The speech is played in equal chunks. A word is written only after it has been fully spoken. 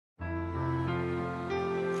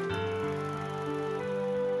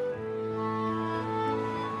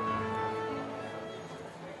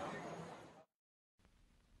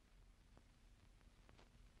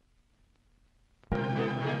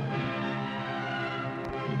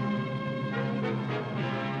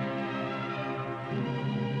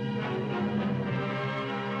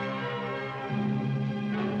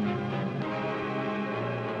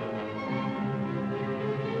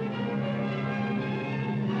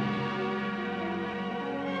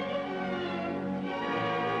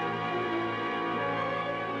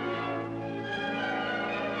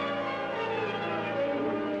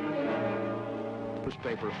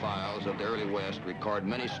newspaper files of the early West record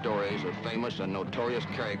many stories of famous and notorious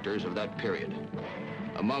characters of that period.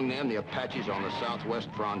 Among them, the Apaches on the southwest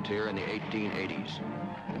frontier in the 1880s,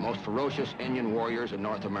 the most ferocious Indian warriors in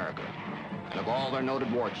North America. And of all their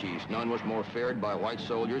noted war chiefs, none was more feared by white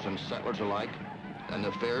soldiers and settlers alike than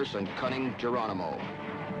the fierce and cunning Geronimo.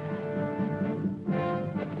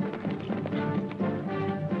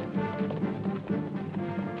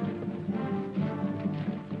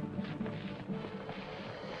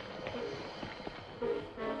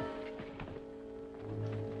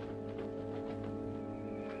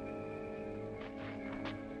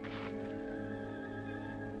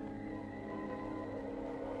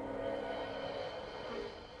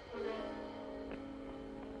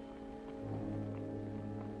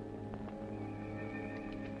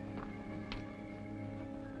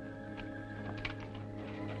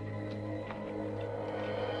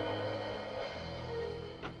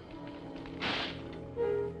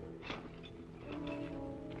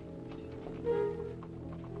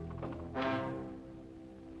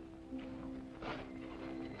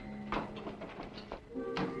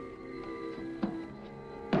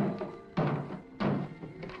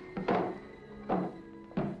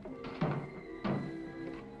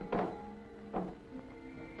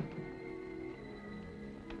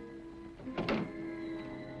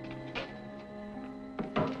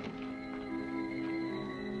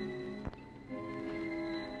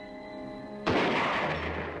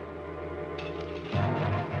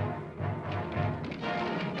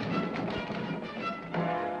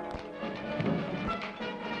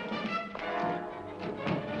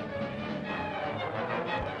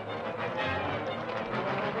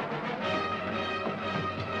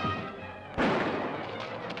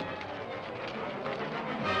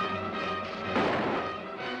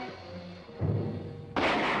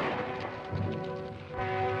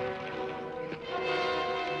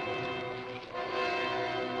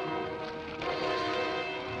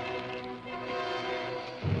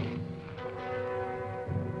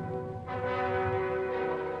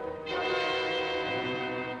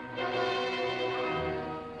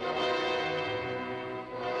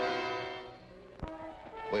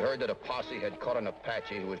 We heard that a posse had caught an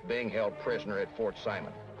Apache who was being held prisoner at Fort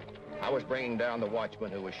Simon. I was bringing down the watchman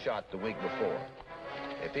who was shot the week before.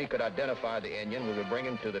 If he could identify the Indian, we would bring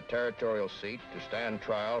him to the territorial seat to stand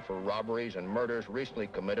trial for robberies and murders recently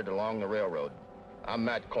committed along the railroad. I'm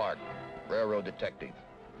Matt Clark, railroad detective.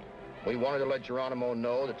 We wanted to let Geronimo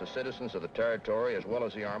know that the citizens of the territory, as well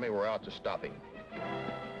as the Army, were out to stop him.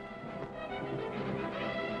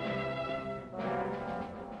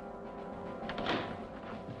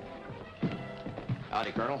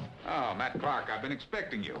 Howdy, Colonel. Oh, Matt Clark, I've been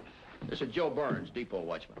expecting you. This is Joe Burns, depot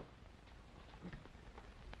watchman.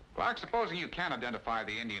 Clark, supposing you can identify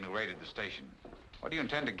the Indian who raided the station, what do you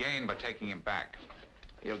intend to gain by taking him back?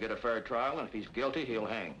 He'll get a fair trial, and if he's guilty, he'll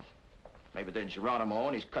hang. Maybe then Geronimo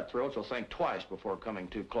and his cutthroats will think twice before coming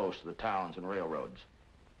too close to the towns and railroads.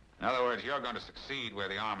 In other words, you're going to succeed where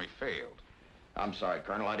the Army failed. I'm sorry,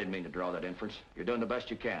 Colonel. I didn't mean to draw that inference. You're doing the best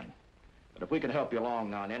you can. But if we can help you along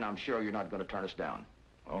now and then, I'm sure you're not going to turn us down.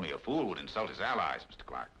 Only a fool would insult his allies, Mr.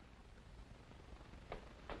 Clark.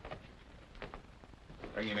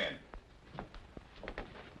 Bring him in.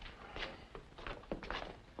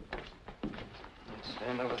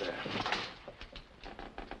 Stand over there.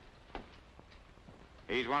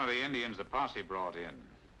 He's one of the Indians the posse brought in.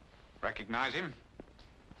 Recognize him?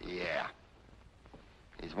 Yeah.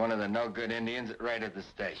 He's one of the no-good Indians that raided the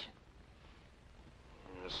station.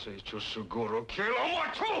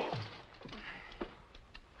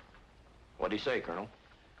 What'd he say, Colonel?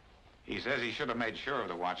 He says he should have made sure of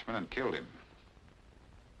the watchman and killed him.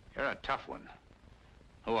 You're a tough one.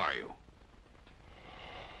 Who are you?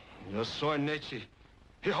 Yo soy Nechi,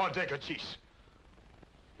 hijo de Gachis.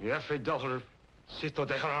 Jefe Dollar, Cito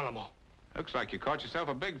de Geronimo. Looks like you caught yourself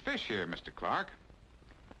a big fish here, Mr. Clark.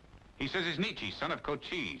 He says he's Nietzsche, son of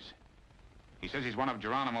Cochise. He says he's one of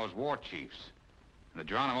Geronimo's war chiefs. And the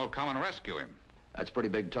Geronimo will come and rescue him. That's pretty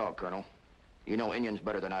big talk, Colonel. You know Indians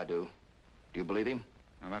better than I do. Do you believe him?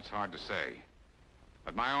 Well, that's hard to say.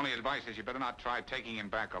 But my only advice is you better not try taking him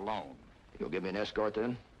back alone. You'll give me an escort,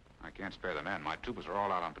 then? I can't spare the men. My troopers are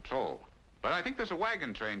all out on patrol. But I think there's a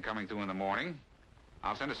wagon train coming through in the morning.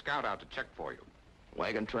 I'll send a scout out to check for you.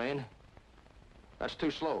 Wagon train? That's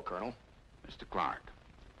too slow, Colonel. Mr. Clark,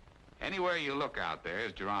 anywhere you look out there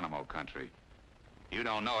is Geronimo country. You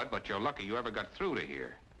don't know it, but you're lucky you ever got through to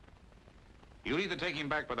here. You'll either take him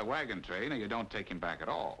back by the wagon train or you don't take him back at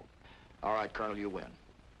all. All right, Colonel, you win.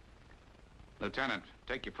 Lieutenant,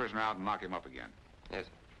 take your prisoner out and lock him up again. Yes,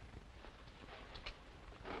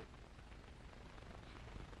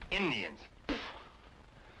 Indians.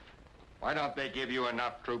 Why don't they give you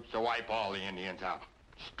enough troops to wipe all the Indians out?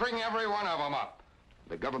 String every one of them up.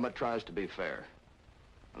 The government tries to be fair.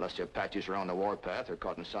 Unless the Apaches are on the warpath or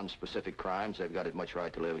caught in some specific crimes, they've got as much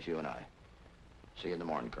right to live as you and I. See you in the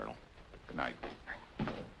morning, Colonel. Good night.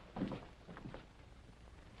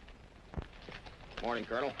 Morning,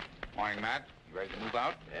 Colonel. Morning, Matt. You ready to move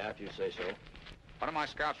out? Yeah, if you say so. One of my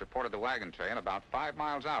scouts reported the wagon train about 5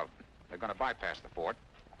 miles out. They're going to bypass the fort.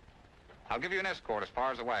 I'll give you an escort as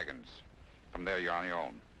far as the wagons. From there, you're on your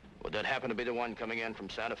own. Would that happen to be the one coming in from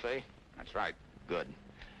Santa Fe? That's right. Good.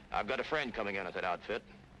 I've got a friend coming in at that outfit.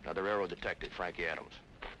 Another railroad detective, Frankie Adams.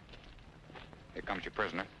 Here comes your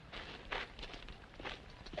prisoner.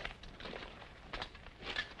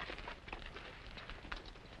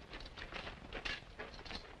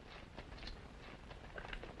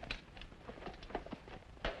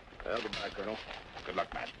 Well, goodbye, Colonel. Good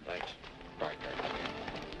luck, Matt. Thanks. Right,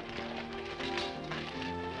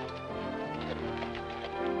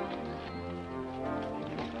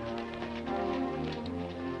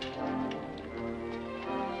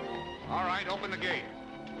 All right, open the gate.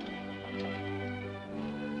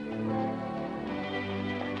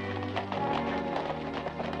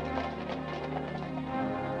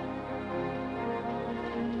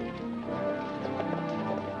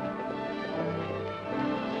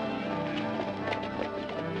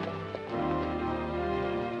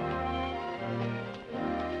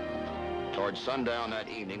 Towards sundown that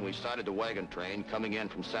evening, we sighted the wagon train coming in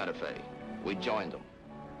from Santa Fe. We joined them.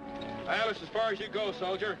 Well, it's as far as you go,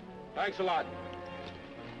 soldier. Thanks a lot.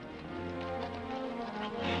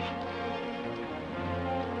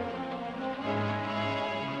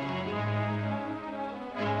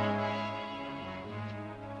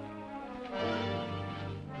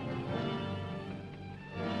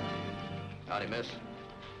 Howdy, miss.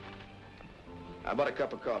 How about a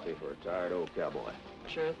cup of coffee for a tired old cowboy?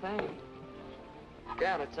 Sure thing.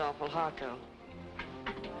 God, it's awful hot, though.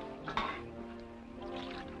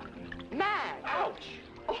 Matt! Ouch!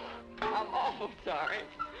 Oh, I'm awful sorry.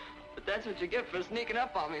 But that's what you get for sneaking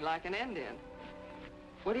up on me like an Indian.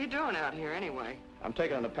 What are you doing out here, anyway? I'm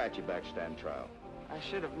taking an Apache backstand trial. I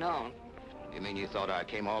should have known. You mean you thought I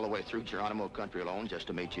came all the way through Geronimo country alone just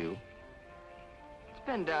to meet you? It's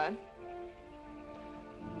been done.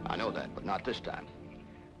 I know that, but not this time.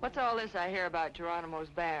 What's all this I hear about Geronimo's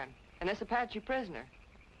band and this Apache prisoner?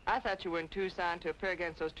 I thought you were in Tucson to appear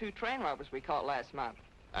against those 2 train robbers we caught last month.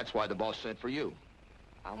 That's why the boss sent for you.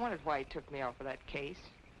 I wondered why he took me off of that case.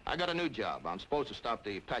 I got a new job. I'm supposed to stop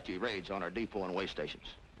the Apache raids on our depot and way stations.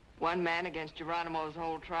 One man against Geronimo's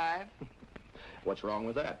whole tribe? What's wrong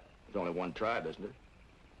with that? There's only one tribe, isn't there?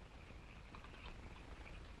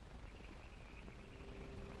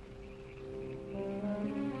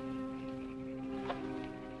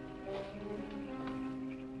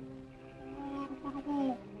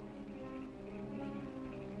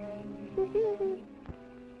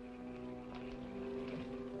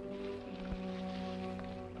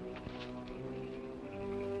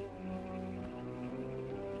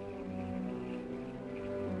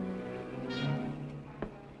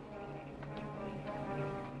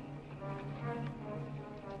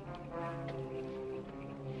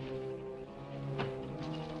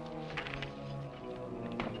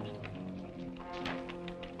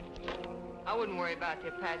 I wouldn't worry about the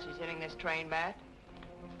Apaches hitting this train, Matt.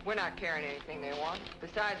 We're not carrying anything they want.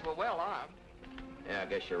 Besides, we're well armed. Yeah, I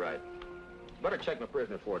guess you're right. Better check my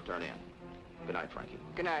prisoner before I turn in. Good night, Frankie.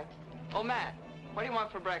 Good night. Oh, Matt, what do you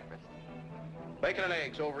want for breakfast? Bacon and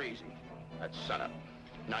eggs over easy. That's sunup.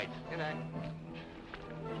 Night. Good night.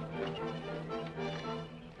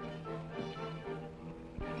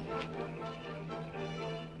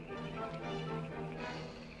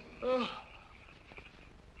 Oh.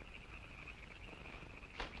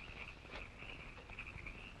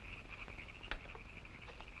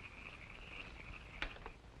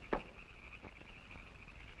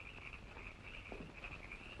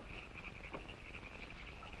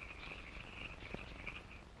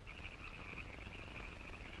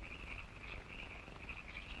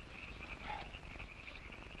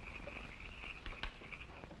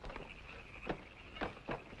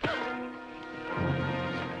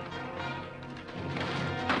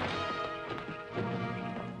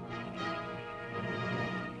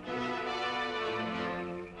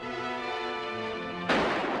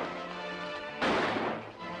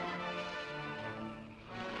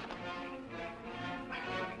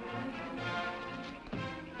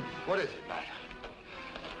 What is it, Matt?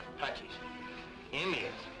 Apaches.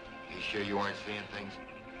 Indians. You sure you weren't seeing things?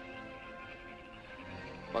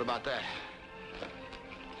 What about that?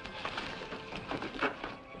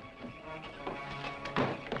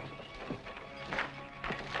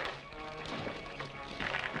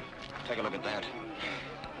 take a look at that.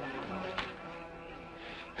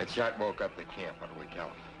 That shot woke up the camp. What do we tell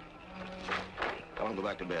him? Tell him to go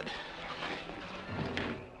back to bed.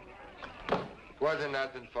 Wasn't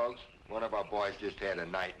nothing, folks. One of our boys just had a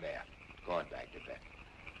nightmare. Going back to bed.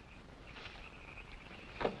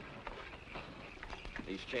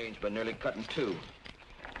 These chains been nearly cut in two.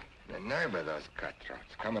 The nerve of those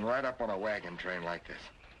cutthroats, coming right up on a wagon train like this.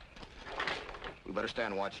 We better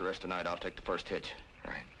stand watch the rest of the night. I'll take the first hitch.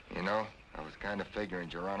 Right. You know, I was kind of figuring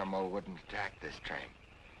Geronimo wouldn't attack this train.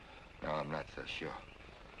 No, I'm not so sure.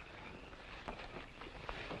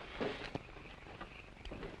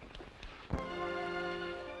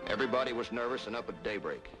 Everybody was nervous and up at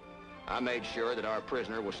daybreak. I made sure that our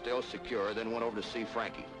prisoner was still secure, then went over to see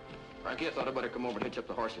Frankie. Frankie, I thought I'd better come over and hitch up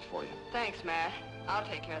the horses for you. Thanks, Matt. I'll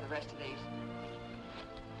take care of the rest of these.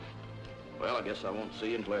 Well, I guess I won't see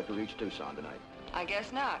you until after we reach Tucson tonight. I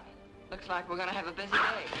guess not. Looks like we're gonna have a busy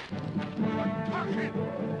day.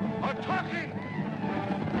 Attacking!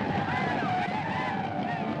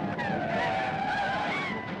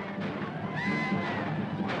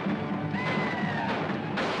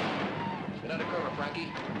 Get under cover,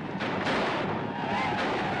 Frankie.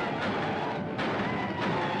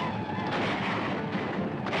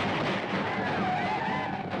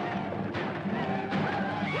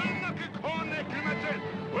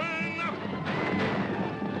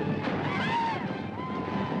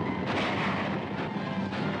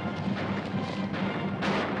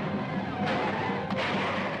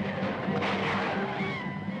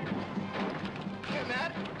 Here,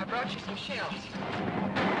 Matt. I brought you some shells.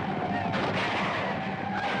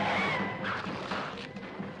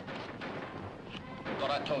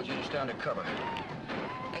 Thought I told you to stay under cover.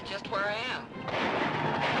 That's just where I am.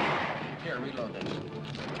 Here, reload this.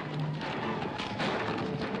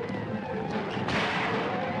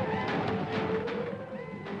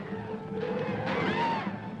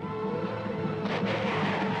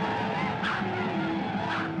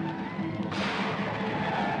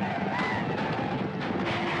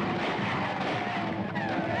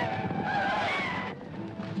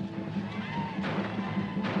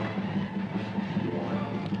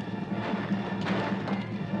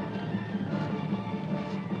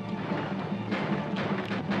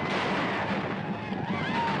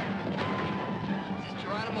 Is this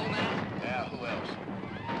Geronimo, Matt? Yeah, who else?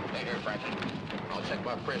 Stay here, Frankie. I'll check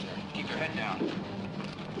my prisoner. Keep your head down.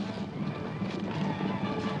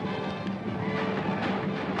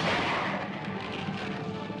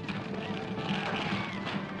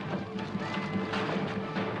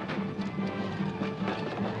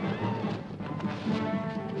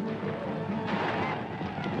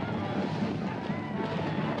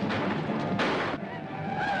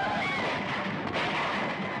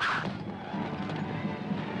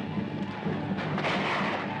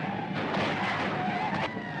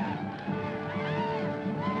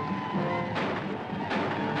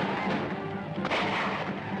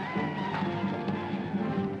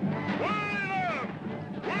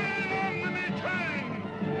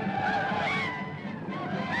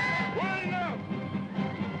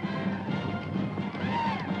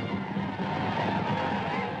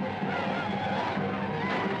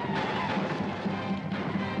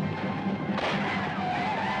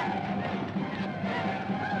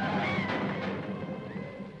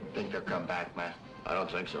 Think they'll come back, Matt? I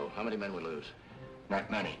don't think so. How many men we lose?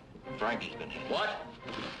 Not many. Frankie's been hit. What?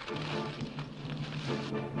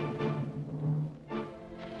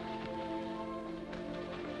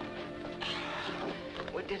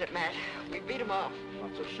 We did it, Matt. We beat them off.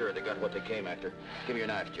 Not so sure they got what they came after. Give me your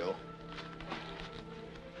knife, Joe.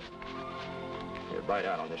 Here, bite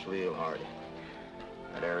out on this real hard.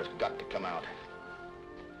 That air's got to come out.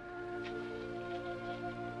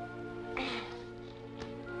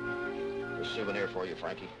 A souvenir for you,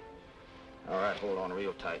 Frankie. All right, hold on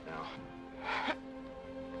real tight now.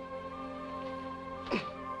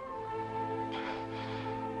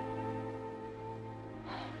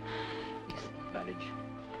 Bandage.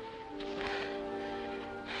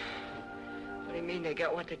 What do you mean they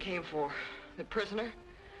got what they came for? The prisoner?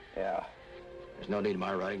 Yeah. There's no need of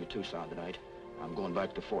my riding to Tucson tonight. I'm going back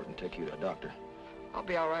to the fort and take you to a doctor. I'll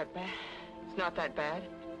be all right, Matt. It's not that bad.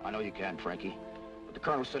 I know you can, Frankie. But the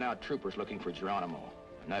colonel sent out troopers looking for Geronimo.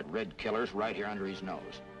 And that red killer's right here under his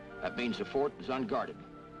nose. That means the fort is unguarded.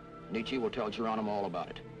 Nietzsche will tell Geronimo all about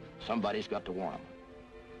it. Somebody's got to warn him.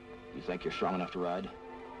 You think you're strong enough to ride?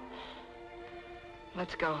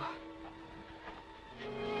 Let's go.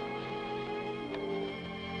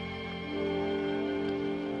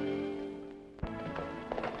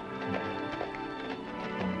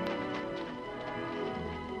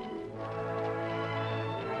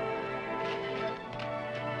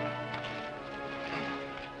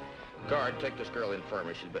 Guard, take this girl to the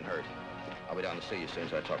infirmary. She's been hurt. I'll be down to see you as soon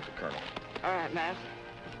as I talk to the colonel. All right, Matt.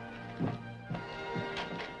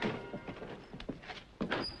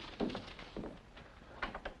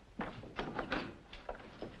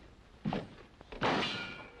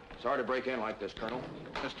 Sorry to break in like this, Colonel.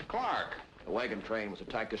 Mr. Clark. The wagon train was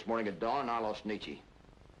attacked this morning at dawn, and I lost Nietzsche.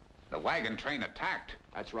 The wagon train attacked?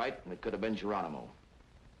 That's right, and it could have been Geronimo.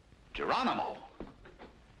 Geronimo?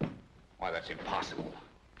 Why, that's impossible.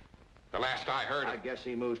 The last I heard... I guess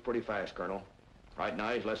he moves pretty fast, Colonel. Right now,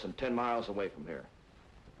 he's less than 10 miles away from here.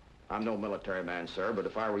 I'm no military man, sir, but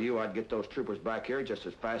if I were you, I'd get those troopers back here just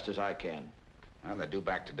as fast as I can. Well, they're due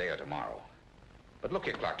back today or tomorrow. But look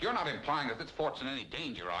here, Clark, you're not implying that this fort's in any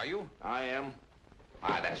danger, are you? I am.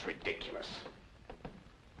 Ah, that's ridiculous.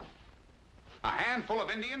 A handful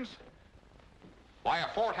of Indians? Why, a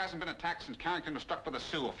fort hasn't been attacked since Carrington was struck by the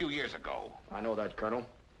Sioux a few years ago. I know that, Colonel.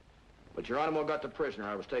 But Geronimo got the prisoner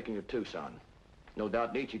I was taking to Tucson. No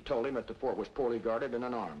doubt Nietzsche told him that the fort was poorly guarded and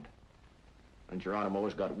unarmed. And Geronimo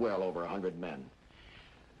has got well over 100 men.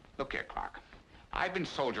 Look here, Clark. I've been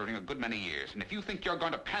soldiering a good many years, and if you think you're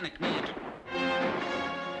going to panic me into...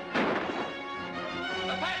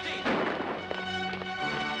 Apache!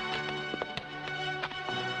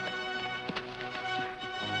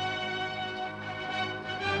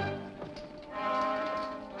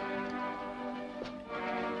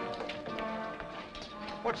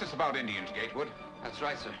 What's this about Indians, Gatewood? That's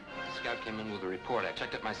right, sir. The scout came in with a report. I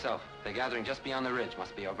checked it myself. They're gathering just beyond the ridge.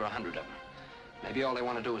 Must be over 100 of them. Maybe all they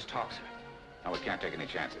want to do is talk, sir. No, we can't take any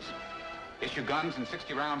chances. Issue guns and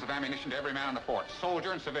 60 rounds of ammunition to every man in the fort,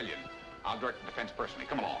 soldier and civilian. I'll direct the defense personally.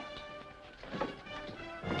 Come along.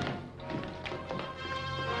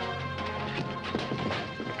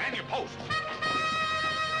 Man your posts.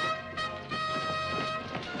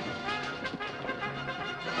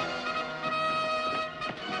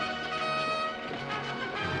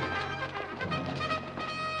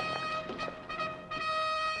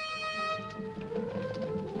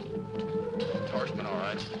 Horsemen, all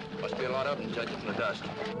right. Must be a lot of them, judging from the dust.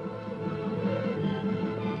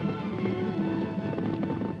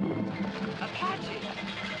 Apache!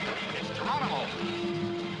 It's Geronimo!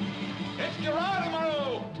 It's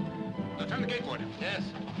Geronimo! Lieutenant Gatewood. Yes.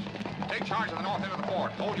 Take charge of the north end of the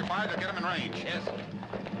fort. Hold your fire to get them in range. Yes.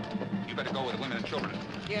 You better go with the women and children.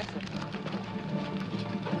 Yes, sir.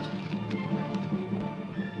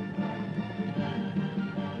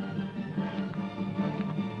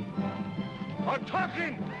 I'm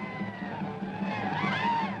talking!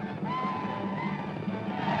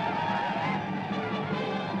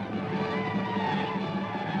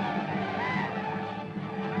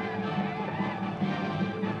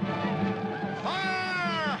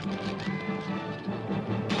 Fire!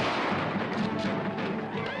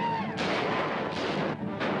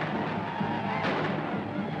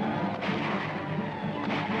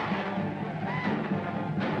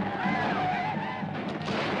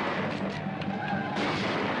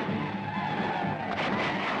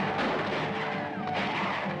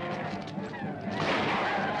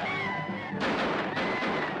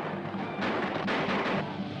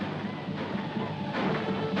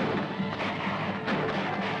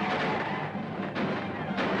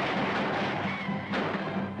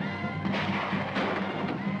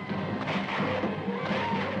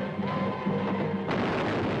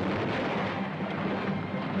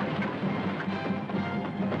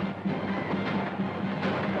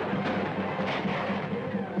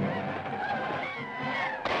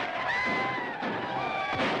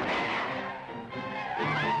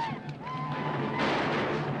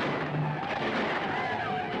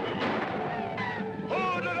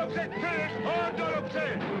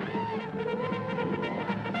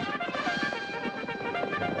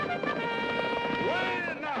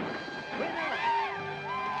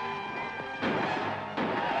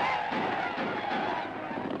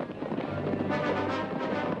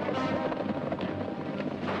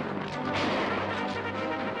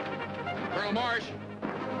 Colonel Marsh!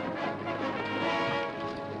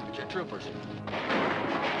 It's your troopers.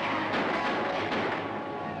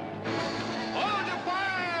 Hold your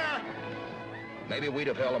fire! Maybe we'd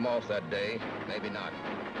have held them off that day, maybe not.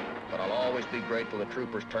 But I'll always be grateful the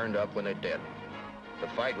troopers turned up when they did. The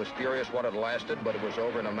fight was furious while it lasted, but it was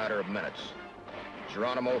over in a matter of minutes.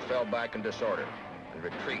 Geronimo fell back in disorder, and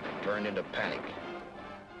retreat turned into panic.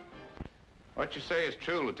 What you say is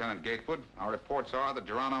true, Lieutenant Gatewood. Our reports are that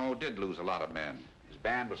Geronimo did lose a lot of men. His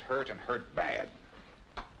band was hurt and hurt bad.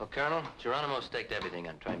 Well, Colonel, Geronimo staked everything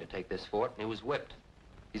on trying to take this fort, and he was whipped.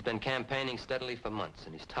 He's been campaigning steadily for months,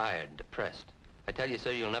 and he's tired and depressed. I tell you,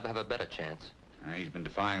 sir, you'll never have a better chance. He's been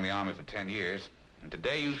defying the army for 10 years. And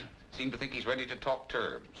today Seem to think he's ready to talk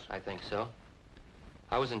terms. I think so.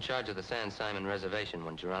 I was in charge of the San Simon Reservation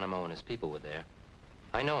when Geronimo and his people were there.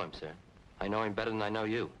 I know him, sir. I know him better than I know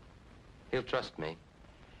you. He'll trust me.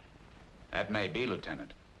 That may be,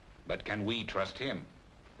 Lieutenant. But can we trust him?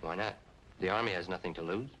 Why not? The Army has nothing to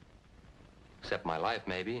lose. Except my life,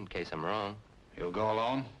 maybe, in case I'm wrong. He'll go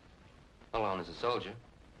alone? Alone as a soldier.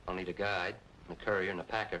 I'll need a guide, and a courier, and a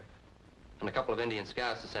packer. And a couple of Indian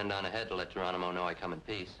scouts to send on ahead to let Geronimo know I come in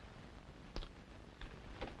peace.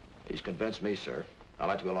 He's convinced me, sir. I'd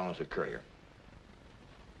like to go along as a courier.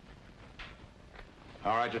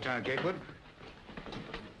 All right, Lieutenant Gatewood.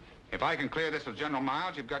 If I can clear this with General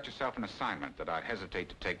Miles, you've got yourself an assignment that I'd hesitate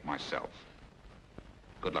to take myself.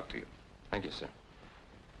 Good luck to you. Thank you, sir.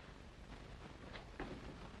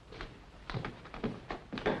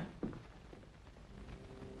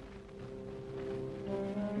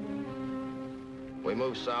 We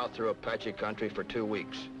moved south through Apache country for 2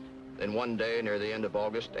 weeks. Then one day near the end of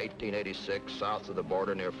August 1886, south of the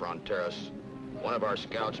border near Fronteras, one of our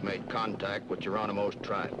scouts made contact with Geronimo's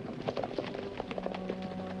tribe.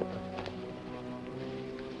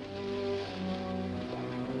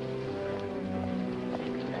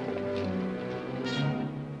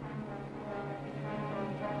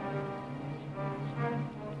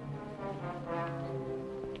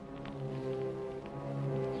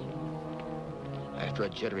 After a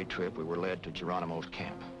jittery trip, we were led to Geronimo's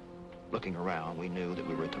camp. Looking around, we knew that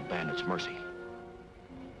we were at the bandits' mercy.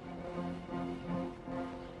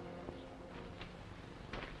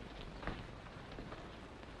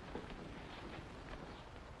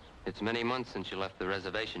 It's many months since you left the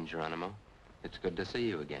reservation, Geronimo. It's good to see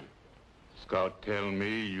you again. Scout tell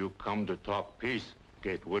me you come to talk peace,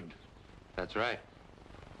 Gatewood. That's right.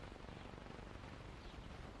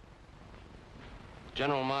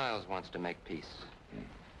 General Miles wants to make peace.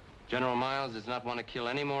 General Miles does not want to kill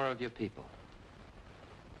any more of your people.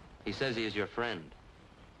 He says he is your friend.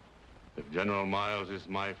 If General Miles is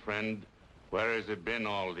my friend, where has he been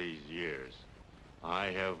all these years? I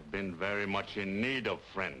have been very much in need of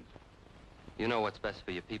friend. You know what's best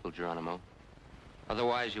for your people, Geronimo.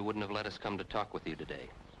 Otherwise, you wouldn't have let us come to talk with you today.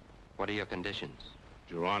 What are your conditions?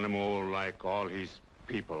 Geronimo, like all his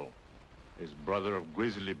people, is brother of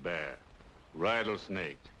Grizzly Bear,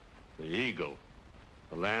 Rattlesnake, the Eagle.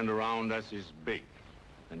 The land around us is big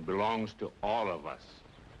and belongs to all of us.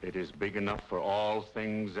 It is big enough for all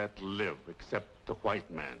things that live except the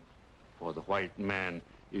white man. For the white man,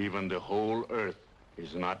 even the whole earth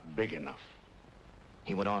is not big enough.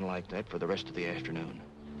 He went on like that for the rest of the afternoon.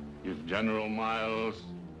 If General Miles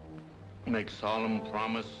makes solemn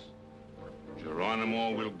promise,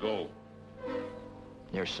 Geronimo will go.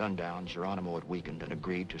 Near sundown, Geronimo had weakened and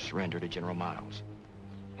agreed to surrender to General Miles.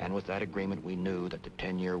 And with that agreement, we knew that the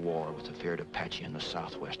 10-year war with the feared Apache in the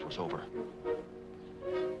Southwest was over.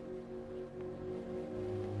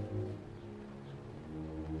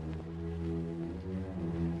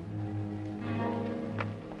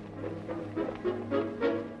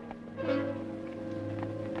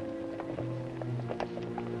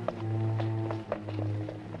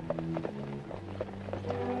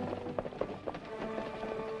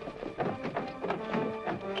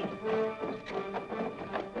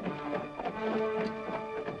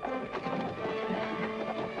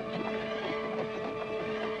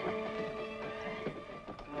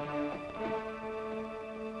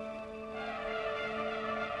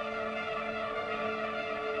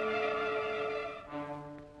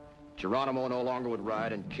 Geronimo no longer would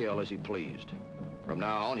ride and kill as he pleased. From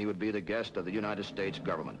now on, he would be the guest of the United States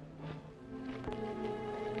government.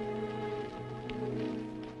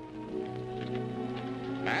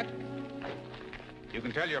 Matt, you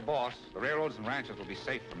can tell your boss the railroads and ranches will be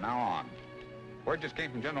safe from now on. Word just came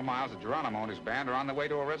from General Miles that Geronimo and his band are on their way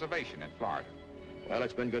to a reservation in Florida. Well,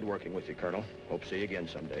 it's been good working with you, Colonel. Hope to see you again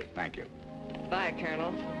someday. Thank you. Bye,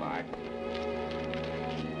 Colonel. Bye.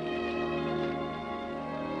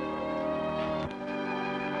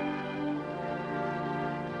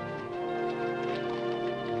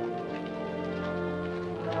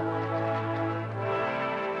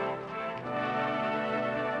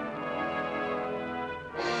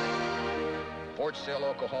 Fort Sill,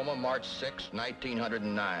 Oklahoma, March 6,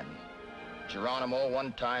 1909. Geronimo,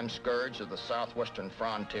 one-time scourge of the southwestern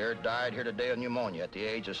frontier, died here today of pneumonia at the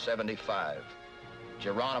age of 75.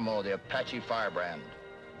 Geronimo, the Apache firebrand,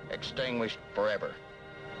 extinguished forever.